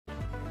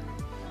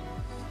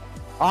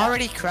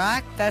Already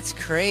cracked? That's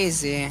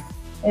crazy.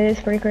 It is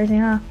pretty crazy,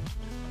 huh?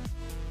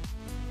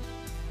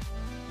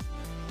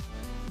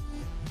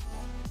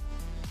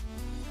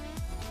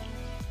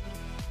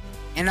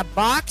 In a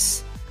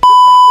box?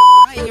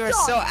 Like, you're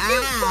so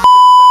ass.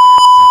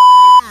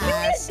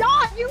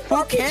 You Who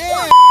fucking cares?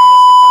 suck.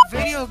 It's a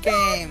video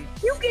game.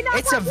 You cannot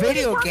It's a talk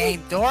video to me.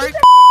 game, dork.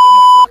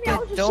 You You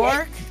fucking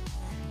dork.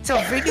 It's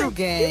a video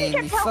game.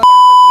 You fucking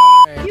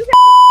dork. You can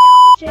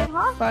shit,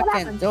 huh? What Fucking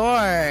happened?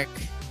 dork.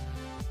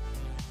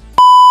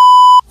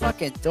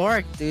 Fucking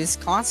dork, dude. This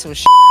console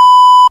shit.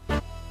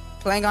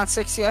 Playing on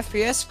 60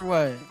 FPS for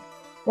what?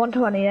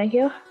 120, thank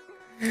you.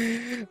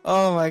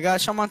 Oh my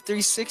gosh, I'm on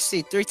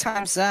 360. 3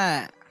 times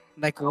that.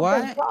 Like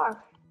what?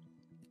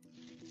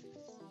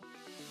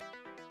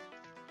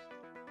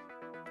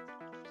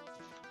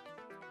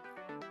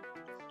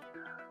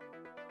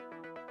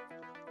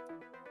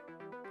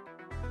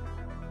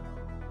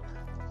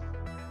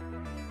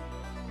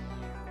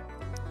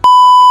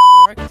 Fucking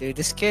dork, dude.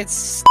 This kid's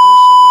still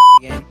shitty at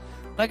the game.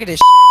 Look at this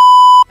shit.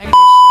 Look at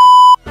this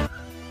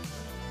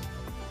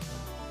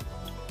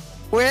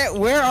shit.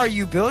 Where are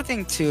you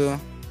building to?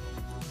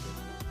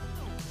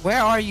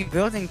 Where are you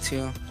building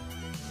to? Look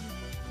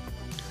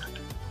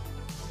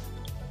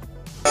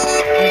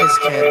at this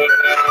kid.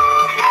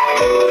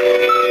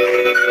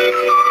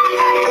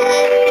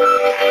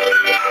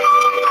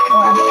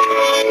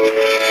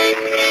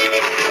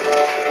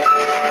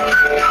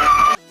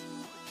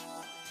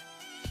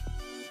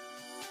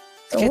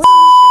 This kid's so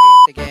shitty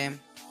at the game.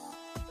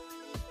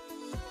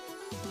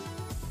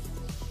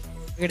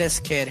 Look at this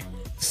kid.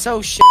 So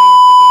shitty at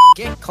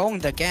the game. Get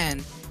coned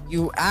again.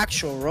 You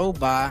actual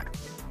robot.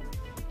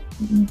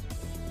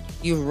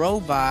 You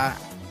robot.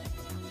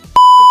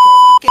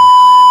 Fucking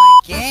out of my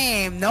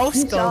game. No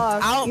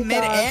scope. Out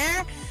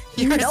mid-air?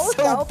 You're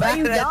so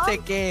bad at the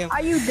game.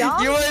 Are you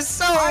dumb? You are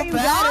so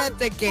bad at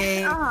the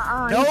game.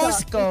 No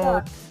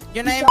scope.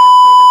 You're not even gonna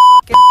play the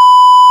fucking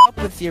up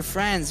with your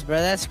friends, bro.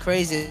 That's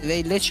crazy.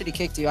 They literally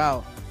kicked you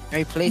out and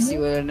replaced you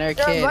with another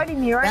kid.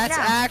 That's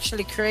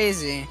actually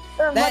crazy.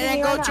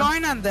 Then go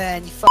join them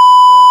then. You fucking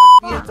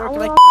dork. Be a dork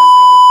like the rest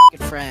of your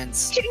fucking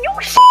friends. You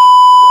Fucking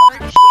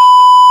dork.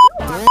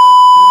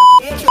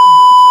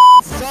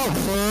 So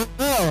for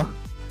real.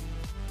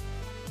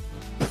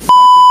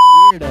 Fucking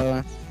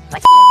weirdo.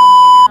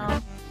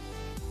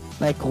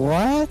 Like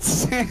what?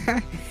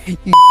 You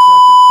fucking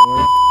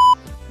dork.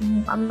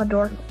 I'm a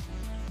dork.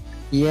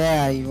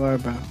 Yeah, you are,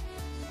 bro.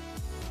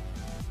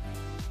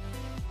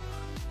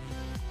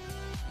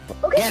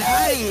 Get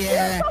out of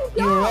here,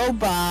 you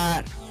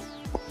robot.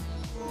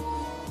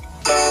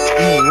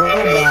 You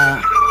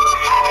robot.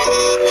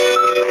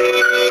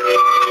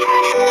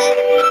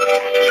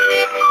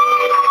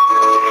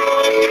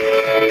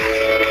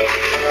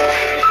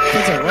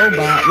 He's a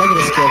robot. Look at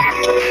this kid.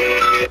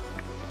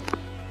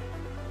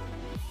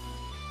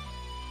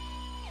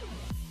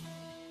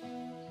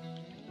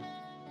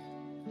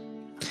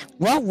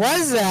 What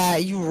was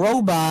that, you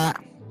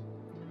robot?